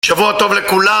שבוע טוב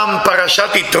לכולם,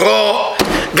 פרשת יתרו,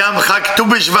 גם חג ט"ו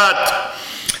בשבט.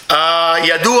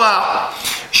 ידוע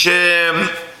שפרשת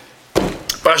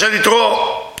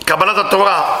יתרו, קבלת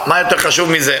התורה, מה יותר חשוב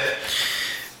מזה?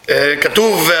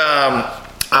 כתוב,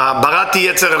 בראתי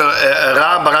יצר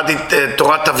רע, בראתי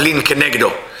תורת תבלין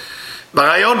כנגדו.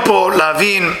 ברעיון פה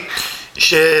להבין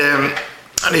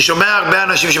שאני שומע הרבה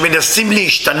אנשים שמנסים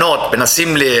להשתנות,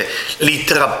 מנסים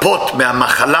להתרפות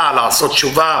מהמחלה, לעשות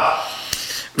תשובה,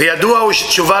 וידוע הוא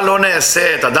שתשובה לא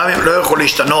נעשית, אדם לא יכול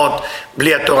להשתנות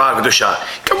בלי התורה הקדושה.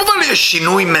 כמובן יש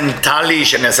שינוי מנטלי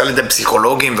שנעשה על ידי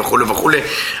פסיכולוגים וכו' וכו',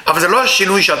 אבל זה לא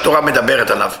השינוי שהתורה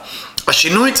מדברת עליו.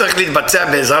 השינוי צריך להתבצע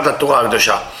בעזרת התורה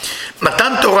הקדושה.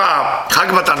 מתן תורה, חג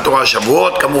מתן תורה,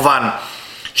 שבועות, כמובן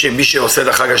שמי שעושה את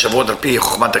החג השבועות על פי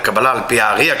חוכמת הקבלה, על פי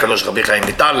הארי הקדוש רבי חיים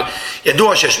ויטל,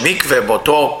 ידוע שיש מקווה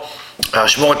באותו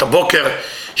אשמורת הבוקר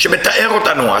שמתאר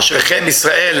אותנו, אשריכם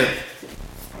ישראל,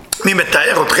 מי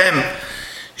מתאר אתכם,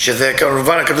 שזה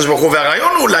כמובן הקדוש ברוך הוא,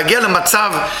 והרעיון הוא להגיע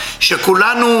למצב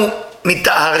שכולנו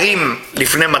מתארים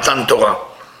לפני מתן תורה.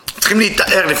 צריכים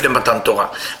להתאר לפני מתן תורה.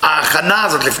 ההכנה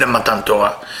הזאת לפני מתן תורה.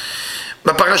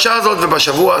 בפרשה הזאת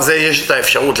ובשבוע הזה יש את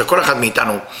האפשרות לכל אחד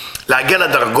מאיתנו להגיע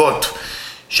לדרגות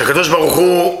שהקדוש ברוך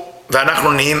הוא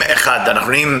ואנחנו נהיים אחד,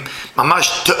 אנחנו נהיים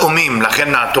ממש תאומים,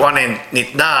 לכן התורה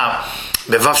ניתנה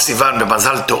בו' סיוון,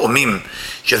 במזל תאומים,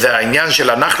 שזה העניין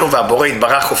של אנחנו והבורא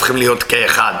יתברך הופכים להיות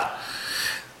כאחד.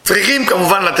 צריכים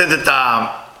כמובן לתת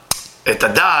את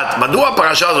הדעת, מדוע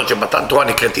הפרשה הזאת שמתן תורה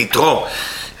נקראת יתרו,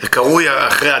 קרוי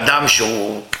אחרי אדם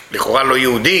שהוא לכאורה לא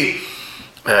יהודי,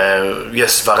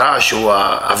 יש סברה שהוא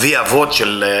אבי אבות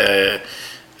של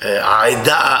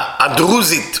העדה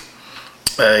הדרוזית,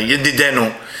 ידידנו.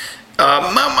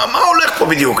 מה הולך פה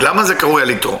בדיוק? למה זה קרוי על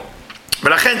יתרו?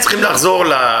 ולכן צריכים לחזור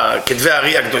לכתבי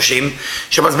הארי הקדושים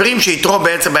שמסבירים שיתרו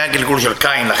בעצם היה גלגול של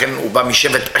קין, לכן הוא בא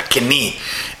משבט הקני,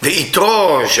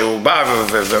 ויתרו שהוא בא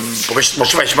ופוגש את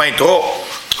משה וישמע יתרו,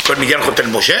 כל מגיע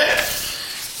חותן משה,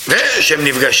 ושהם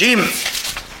נפגשים,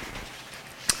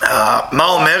 מה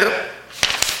אומר?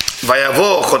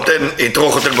 ויבוא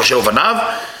יתרו חותן משה ובניו,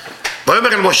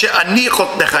 ויאמר אל משה, אני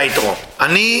חותנך יתרו,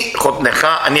 אני חותנך,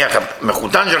 אני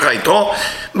המחותן שלך יתרו,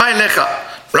 בא אליך.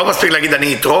 לא מספיק להגיד אני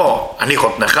יתרו, אני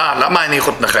חותנך, למה אני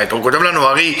חותנך יתרו? הוא כותב לנו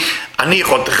הרי, אני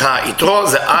חותנך יתרו,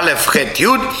 זה א' ח' י',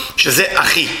 שזה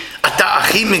אחי. אתה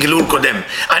אחי מגלול קודם.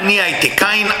 אני הייתי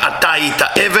קין, אתה היית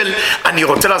אבל, אני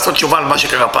רוצה לעשות תשובה על מה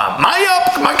שקרה פעם.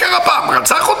 מה קרה פעם?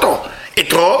 רצח אותו.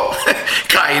 יתרו,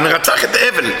 קין רצח את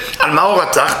אבל. על מה הוא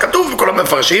רצח? כתוב בכל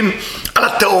המפרשים, על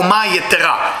התאומה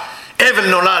היתרה. אבל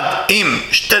נולד עם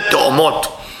שתי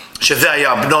תאומות, שזה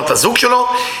היה בנות הזוג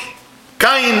שלו.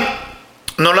 קין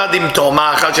נולד עם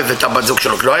תאומה אחת שזה את הבת זוג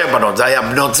שלו, כי לא היה בנות, זה היה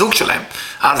בנות זוג שלהם.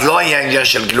 אז לא היה עניין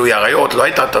של גילוי עריות, לא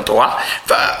הייתה את התורה,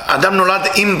 והאדם נולד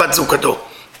עם בת זוגתו.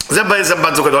 זה באיזה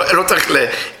בת זוגתו, לא צריך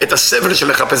את הסבל של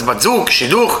לחפש בת זוג,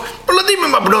 שידוך, נולדים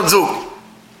עם הבנות זוג.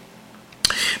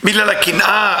 בגלל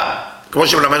הקנאה, כמו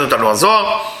שמלמד אותנו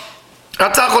הזוהר,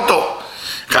 רצח אותו.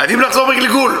 חייבים לחזור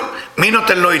בגלגול. מי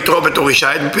נותן לו יתרו בתור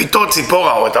אישה? את ביתו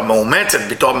ציפורה, או את המאומצת,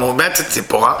 ביתו המאומצת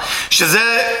ציפורה,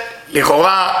 שזה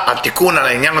לכאורה התיקון על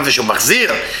העניין הזה שהוא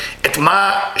מחזיר את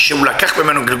מה שהוא לקח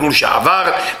ממנו גלגול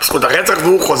שעבר בזכות הרצח,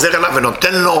 והוא חוזר אליו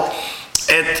ונותן לו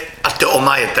את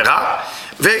התאומה היתרה,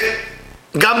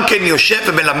 וגם כן יושב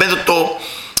ומלמד אותו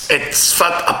את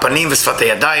שפת הפנים ושפת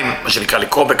הידיים, מה שנקרא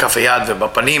לקרוא בכף היד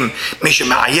ובפנים. מי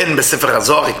שמעיין בספר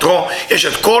הזוהר יתרו, יש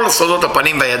את כל סודות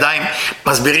הפנים והידיים,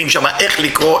 מסבירים שם איך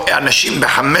לקרוא אנשים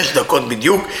ב5 דקות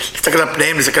בדיוק, להסתכל על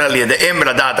פניהם, להסתכל על ידיהם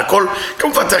ולדעת הכל.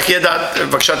 כמובן צריך ידע,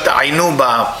 בבקשה תעיינו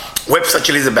בוובסייט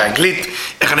שלי, זה באנגלית,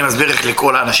 איך אני מסביר איך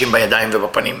לקרוא לאנשים בידיים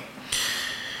ובפנים.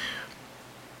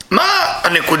 מה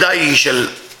הנקודה היא של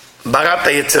ברת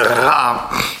היצר רע,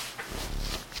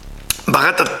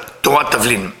 ברת תורת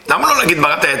תבלין? למה לא להגיד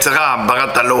ברת היצר רע,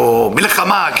 ברת לו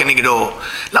מלחמה כנגדו?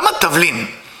 למה תבלין?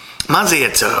 מה זה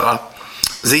יצר רע?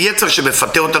 זה יצר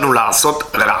שמפתה אותנו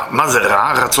לעשות רע. מה זה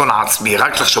רע? רצון עצמי,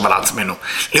 רק לחשוב על עצמנו,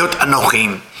 להיות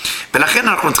אנוכיים. ולכן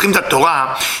אנחנו צריכים את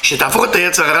התורה שתהפוך את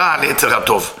היצר רע ליצר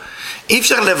הטוב. אי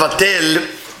אפשר לבטל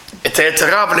את היצר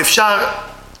רע, אבל אפשר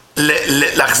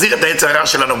להחזיר את היצר הרע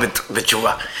שלנו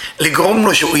בתשובה, לגרום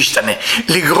לו שהוא ישתנה,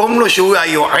 לגרום לו שהוא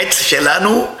היועץ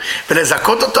שלנו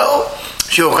ולזכות אותו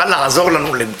שיוכל לעזור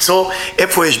לנו למצוא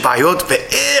איפה יש בעיות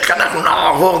ואיך אנחנו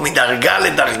נעבור מדרגה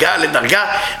לדרגה לדרגה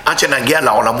עד שנגיע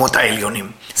לעולמות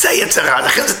העליונים. זה היצר הרע,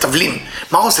 לכן זה תבלין.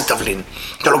 מה עושה תבלין?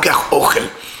 אתה לוקח אוכל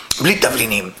בלי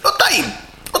תבלינים, לא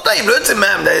טעים, לא יוצא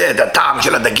מהם את הטעם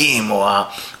של הדגים או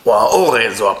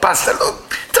האורז או הפסטה, לא,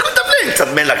 צריך לתבלין, קצת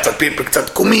מלח, קצת פלפל, קצת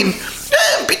קומין,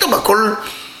 פתאום הכל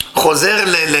חוזר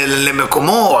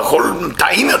למקומו, הכל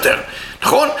טעים יותר.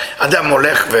 נכון? אדם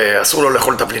הולך ואסור לו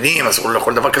לאכול תבלינים, אסור לו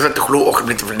לאכול דבר כזה, תאכלו אוכל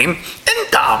בלי תבלינים,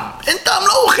 אין טעם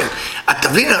לאוכל.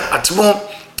 התבלין עצמו,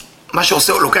 מה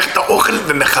שעושה, הוא לוקח את האוכל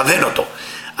ומכוון אותו.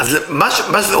 אז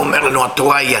מה זה אומר לנו,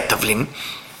 התורה היא התבלין?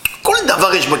 כל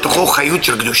דבר יש בתוכו חיות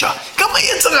של קדושה. גם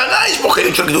היצר הרע יש בו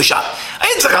חיות של קדושה.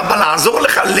 היצר הרע בא לעזור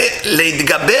לך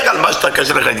להתגבר על מה שאתה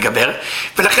קשה לך להתגבר,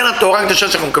 ולכן התורה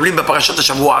הקדושה שאנחנו מקבלים בפרשת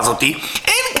השבוע הזאת,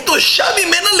 אין קדושה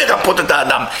ממנה לרפות את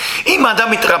האדם. אם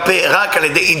האדם מתרפא רק על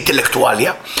ידי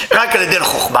אינטלקטואליה, רק על ידי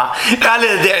חוכמה, רק על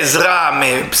ידי עזרה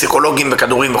מפסיכולוגים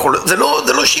וכדורים וכו',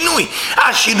 זה לא שינוי.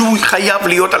 השינוי חייב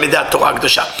להיות על ידי התורה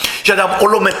הקדושה. שאדם או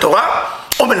לומד תורה,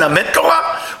 או מלמד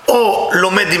תורה, או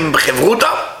לומד עם חברותה,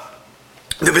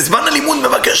 ובזמן הלימוד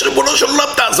מבקש ריבונו של עולם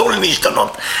תעזור לי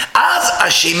להשתנות. אז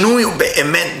השינוי הוא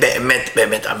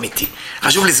באמת אמיתי.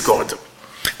 חשוב לזכור את זה.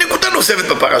 נקודה נוספת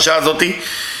בפרשה הזאת,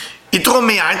 יתרו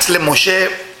מייעץ למשה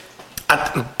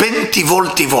בן תיבול.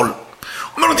 הוא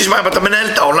אומר לו, תשמע, אם אתה מנהל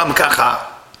את העולם ככה,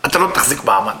 אתה לא תחזיק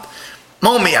מעמד. מה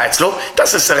הוא מייעץ לו?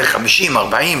 תעשה סרט 50,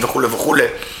 40 וכו'.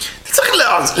 אתה צריך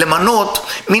למנות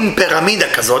מין פירמידה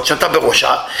כזאת שאתה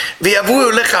בראשה, ויבואו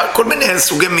אליך כל מיני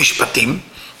סוגי משפטים.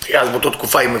 אז באותה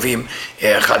תקופה הם מביאים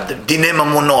דיני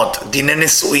ממונות, דיני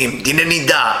נשואים, דיני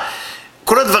נידה.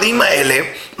 כל הדברים האלה,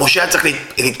 משה היה צריך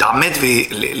להתעמת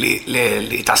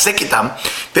ולהתעסק איתם,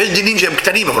 ויש דינים שהם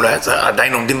קטנים, אבל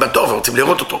עדיין עומדים בתור ורוצים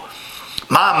לראות אותו.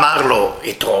 מה אמר לו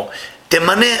יתרו?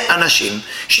 תמנה אנשים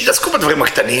שיתעסקו בדברים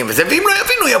הקטנים וזה, ואם לא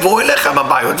יבינו יבואו אליך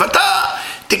בבעיות, ואתה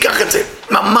תיקח את זה.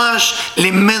 ממש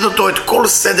לימד אותו את כל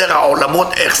סדר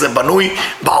העולמות, איך זה בנוי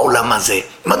בעולם הזה.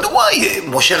 מדוע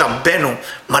משה רבנו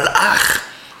מלאך?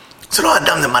 זה לא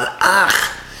אדם, זה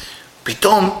מלאך.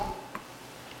 פתאום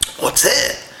רוצה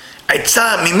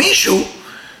עצה ממישהו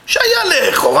שהיה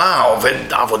לכאורה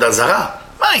עובד עבודה זרה.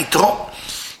 מה יתרו?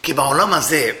 כי בעולם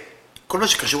הזה, כל מה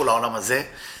שקשור לעולם הזה,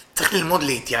 צריך ללמוד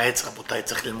להתייעץ, רבותיי,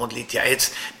 צריך ללמוד להתייעץ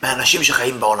מאנשים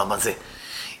שחיים בעולם הזה.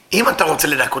 אם אתה רוצה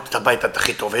לנקות את הבית את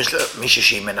הכי טוב, ויש מישהי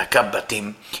שהיא מנקה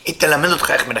בתים, היא תלמד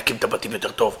אותך איך מנקים את הבתים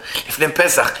יותר טוב. לפני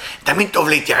פסח, תמיד טוב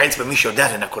להתייעץ במי שיודע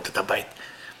לנקות את הבית.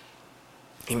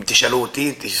 אם תשאלו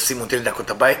אותי, תשימו אותי לנקות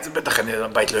את הבית, זה בטח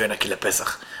הבית לא יהיה נקי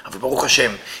לפסח. אבל ברוך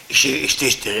השם,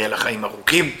 אשתי שתראה לחיים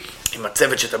ארוכים, עם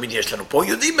הצוות שתמיד יש לנו פה,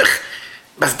 יודעים איך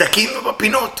בסדקים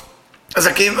ובפינות.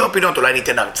 הזקים ובפינות, אולי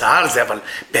ניתן הרצאה על זה, אבל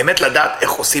באמת לדעת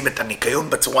איך עושים את הניקיון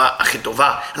בצורה הכי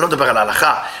טובה, אני לא מדבר על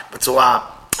ההלכה, בצורה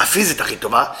הפיזית הכי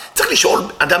טובה, צריך לשאול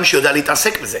אדם שיודע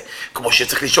להתעסק בזה, כמו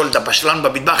שצריך לשאול את הבשלן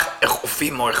במטבח, איך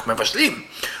אופים או איך מבשלים.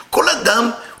 כל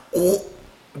אדם הוא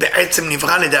בעצם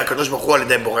נברא על ידי הקדוש ברוך הוא, על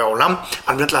ידי בורא העולם,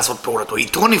 על מנת לעשות פעולתו.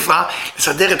 יתרו נברא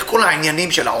לסדר את כל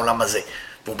העניינים של העולם הזה,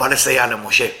 והוא בא לסייע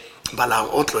למשה, בא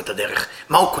להראות לו את הדרך.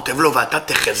 מה הוא כותב לו? ואתה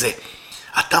תחזה.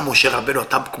 אתה משה רבנו,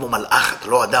 אתה כמו מלאך, אתה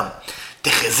לא אדם.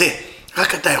 תחזה.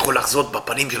 רק אתה יכול לחזות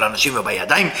בפנים של האנשים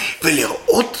ובידיים,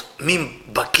 ולראות מי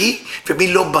בקיא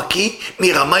ומי לא בקיא,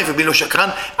 מי רמאי ומי לא שקרן,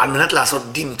 על מנת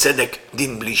לעשות דין צדק,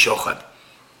 דין בלי שוחד.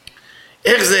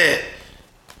 איך זה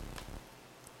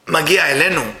מגיע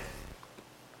אלינו?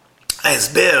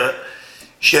 ההסבר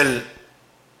של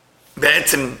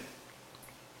בעצם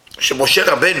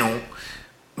שמשה רבנו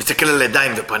מסתכל על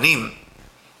ידיים ופנים.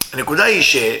 הנקודה היא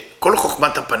שכל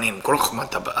חוכמת הפנים, כל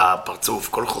חוכמת הפרצוף,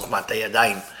 כל חוכמת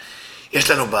הידיים,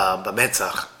 יש לנו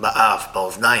במצח, באף,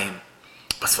 באוזניים,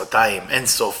 בשפתיים, אין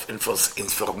סוף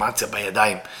אינפורמציה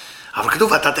בידיים. אבל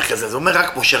כתוב ואתה תחזה, זה אומר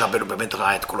רק משה רבנו באמת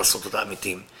ראה את כל הסודות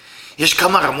האמיתיים. יש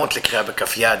כמה רמות לקריאה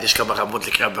בכף יד, יש כמה רמות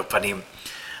לקריאה בפנים.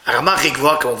 הרמה הכי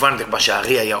גבוהה כמובן, מה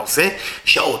שהארי היה עושה,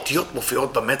 שהאותיות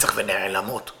מופיעות במצח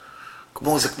ונעלמות.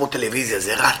 זה כמו טלוויזיה,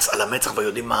 זה רץ על המצח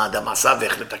ויודעים מה האדם עשה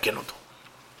ואיך לתקן אותו.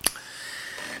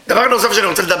 דבר נוסף שאני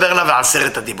רוצה לדבר עליו, 10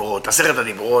 הדיברות. 10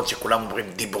 הדיברות שכולם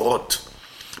אומרים דיברות.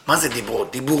 מה זה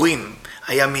דיברות? דיבורים.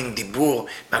 היה מין דיבור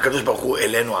מהקדוש ברוך הוא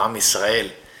אלינו, עם ישראל,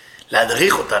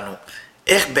 להדריך אותנו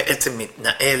איך בעצם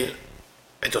מתנהל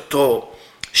את אותו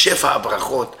שפע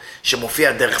הברכות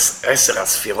שמופיע דרך 10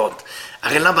 הספירות.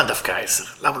 הרי למה דווקא 10?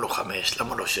 למה לא 5?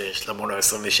 למה לא 6? למה לא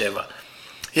 27?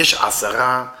 יש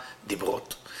 10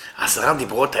 דיברות. 10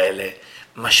 דיברות האלה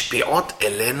משפיעות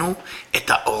אלינו את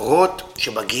האורות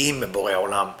שמגיעים מבורא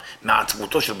עולם,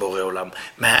 מעצמותו של בורא עולם,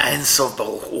 מהאין סוף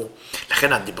ברוך הוא.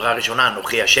 לכן הדיברה הראשונה,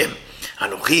 אנוכי השם,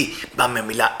 אנוכי בא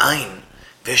ממילה עין,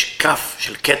 ויש כף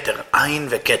של כתר, עין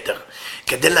וכתר.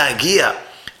 כדי להגיע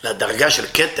לדרגה של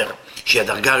כתר, שהיא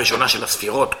הדרגה הראשונה של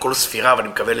הספירות, כל ספירה, ואני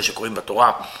מקווה אלה שקוראים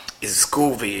בתורה,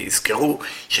 יזכו ויזכרו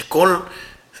שכל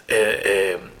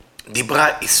דיברה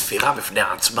היא ספירה בפני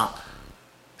עצמה.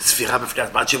 ספירה בפני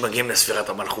עצמה, עד שמגיעים לספירת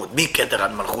המלכות, מכתר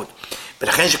עד מלכות.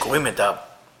 ולכן שקוראים את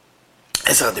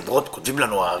עשר הדיברות, כותבים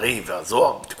לנו הארי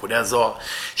והזוהר, תיקוני הזוהר,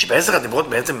 שבעשר הדיברות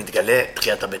בעצם מתגלה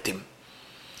תחיית המתים.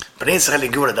 בני ישראל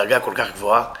הגיעו לדרגה כל כך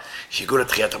גבוהה, שהגיעו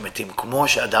לתחיית המתים, כמו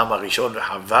שאדם הראשון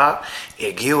וחווה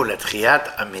הגיעו לתחיית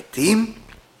המתים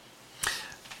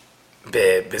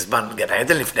בזמן גן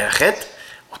עדן לפני החטא.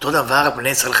 אותו דבר בני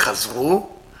ישראל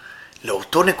חזרו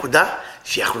לאותו נקודה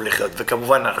שיכלו לחיות,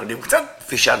 וכמובן אנחנו יודעים קצת,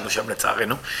 פישלנו שם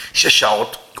לצערנו, 6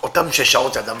 שעות, אותם 6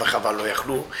 שעות שאדם וחווה לא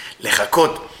יכלו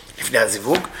לחכות לפני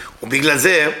הזיווג, ובגלל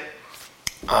זה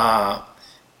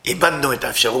איבדנו את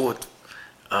האפשרות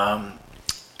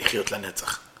לחיות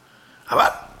לנצח. אבל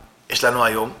יש לנו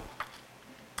היום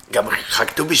גם חג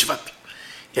ט"ו בשבט,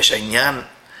 יש העניין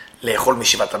לאכול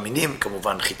משבעת המינים,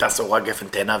 כמובן חיטה, שעורה, גפן,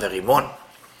 תאנה ורימון,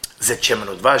 זית שמן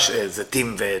ודבש,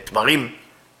 זיתים ותמרים,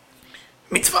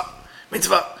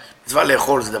 מצווה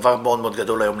לאכול, זה דבר מאוד מאוד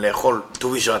גדול היום לאכול, ט"ו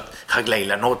בשבט, חג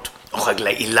לאילנות, או חג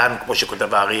לאילן, כמו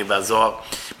שכותב הארי והזוהר.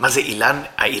 מה זה אילן?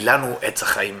 האילן הוא עץ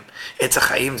החיים. עץ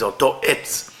החיים זה אותו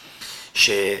עץ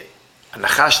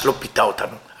שהנחש לא פיתה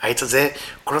אותנו. העץ הזה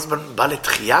כל הזמן בא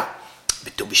לתחייה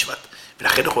בט"ו בשבט.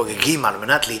 ולכן חוגגים על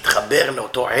מנת להתחבר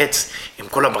לאותו עץ עם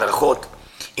כל הברכות,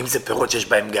 אם זה פירות שיש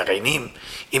בהם גרעינים,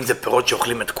 אם זה פירות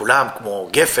שאוכלים את כולם, כמו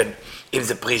גפן, אם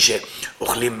זה פרי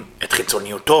שאוכלים את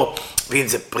חיצוניותו, ואם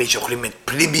זה פרי שאוכלים את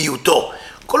פנימיותו.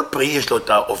 כל פרי יש לו את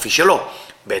האופי שלו,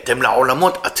 בהתאם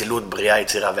לעולמות, אצילות, בריאה,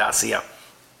 יצירה ועשייה.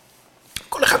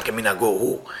 כל אחד כמנהגו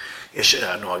הוא, יש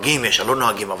הנוהגים, יש הלא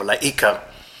נוהגים, אבל העיקר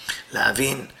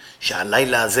להבין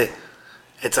שהלילה הזה,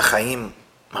 עץ החיים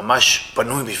ממש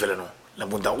פנוי בשבילנו,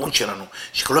 למודעות שלנו,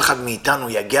 שכל אחד מאיתנו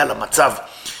יגיע למצב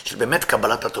של באמת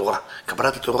קבלת התורה.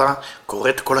 קבלת התורה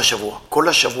קורית כל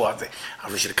השבוע הזה.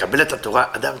 אבל בשביל לקבל את התורה,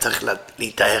 אדם צריך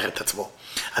להתאר את עצמו.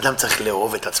 אדם צריך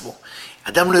לאהוב את עצמו.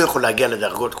 אדם לא יכול להגיע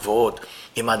לדרגות גבוהות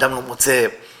אם האדם לא מוצא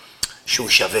שהוא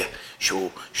שווה,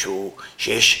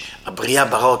 שיש, הבריאה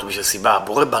ברא אותו בשביל סיבה.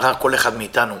 הבורא ברא כל אחד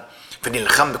מאיתנו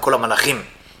ונלחם בכל המלאכים.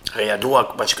 הרי ידוע,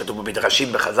 כמו שכתוב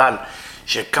במדרשים בחז"ל,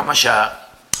 שכמה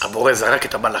שהבורא זרק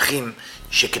את המלאכים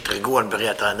שכתרגו על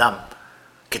בריאת האדם,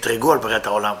 כתרגו על בריאת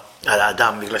העולם, על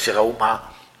האדם, בגלל שראו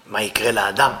מה יקרה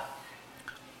לאדם.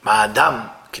 מה האדם,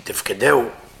 כתפקדהו,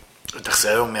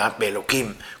 ותחסרהו מעט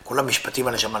באלוקים. כל המשפטים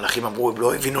האלה שהמלאכים אמרו, הם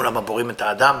לא הבינו למה בורים את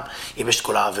האדם, אם יש את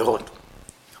כל העבירות.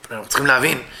 אבל אנחנו צריכים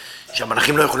להבין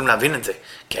שהמלאכים לא יכולים להבין את זה,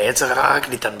 כי היצר הרע רק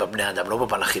ניתן בבני האדם, לא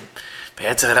במלאכים.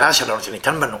 והיצר הרע שלנו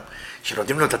שניתן בנו,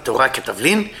 שנותנים לו את התורה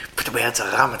כתבלין, פתאום היצר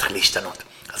הרע מתחיל להשתנות.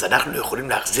 אז אנחנו יכולים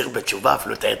להחזיר בתשובה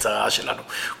אפילו את היצר הרע שלנו.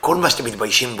 כל מה שאתם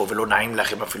מתביישים בו ולא נעים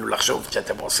לכם אפילו לחשוב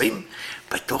שאתם עושים,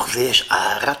 בתוך זה יש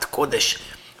אהרת קודש,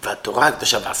 והתורה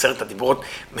הקדושה ועשרת הדיברות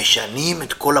משנים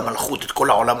את כל המלכות, את כל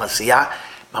העולם העשייה,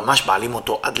 ממש מעלים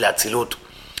אותו עד לאצילות,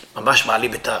 ממש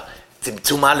מעלים את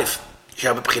הצמצום א'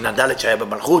 שהיה בבחינה ד' שהיה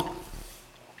במלכות,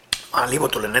 מעלים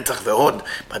אותו לנצח ועוד,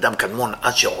 באדם קדמון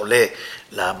עד שעולה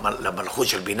למלכות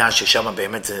של בינה, ששם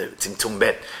באמת זה צמצום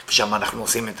ב' ושם אנחנו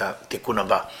עושים את התיקון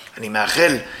הבא. אני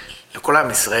מאחל לכל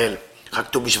עם ישראל, חג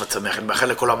ט"ו בשבט שמח, אני מאחל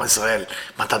לכל עם ישראל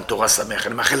מתן תורה שמח,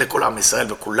 אני מאחל לכל עם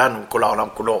ישראל וכולנו, כל העולם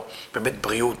כולו, באמת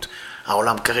בריאות.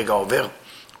 העולם כרגע עובר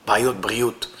בעיות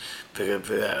בריאות,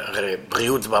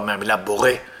 ובריאות זה בא מהמילה בורא,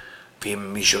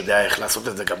 ואם מישהו יודע איך לעשות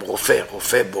את זה, גם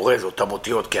רופא, בורא, זה אותם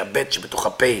אותיות, כי הבית שבתוך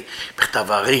הפה,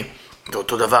 בכתב הארי, זה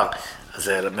אותו דבר. אז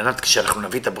על מנת כשאנחנו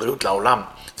נביא את הבריאות לעולם,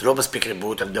 זה לא מספיק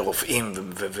בריאות על ידי רופאים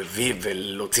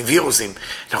ולהוציא וירוסים,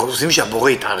 אנחנו רוצים שהבורא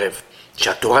יתערב,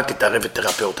 שהתורה תתערב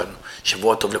ותרפא אותנו.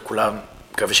 שבוע טוב לכולם,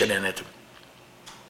 מקווה שנהנתם.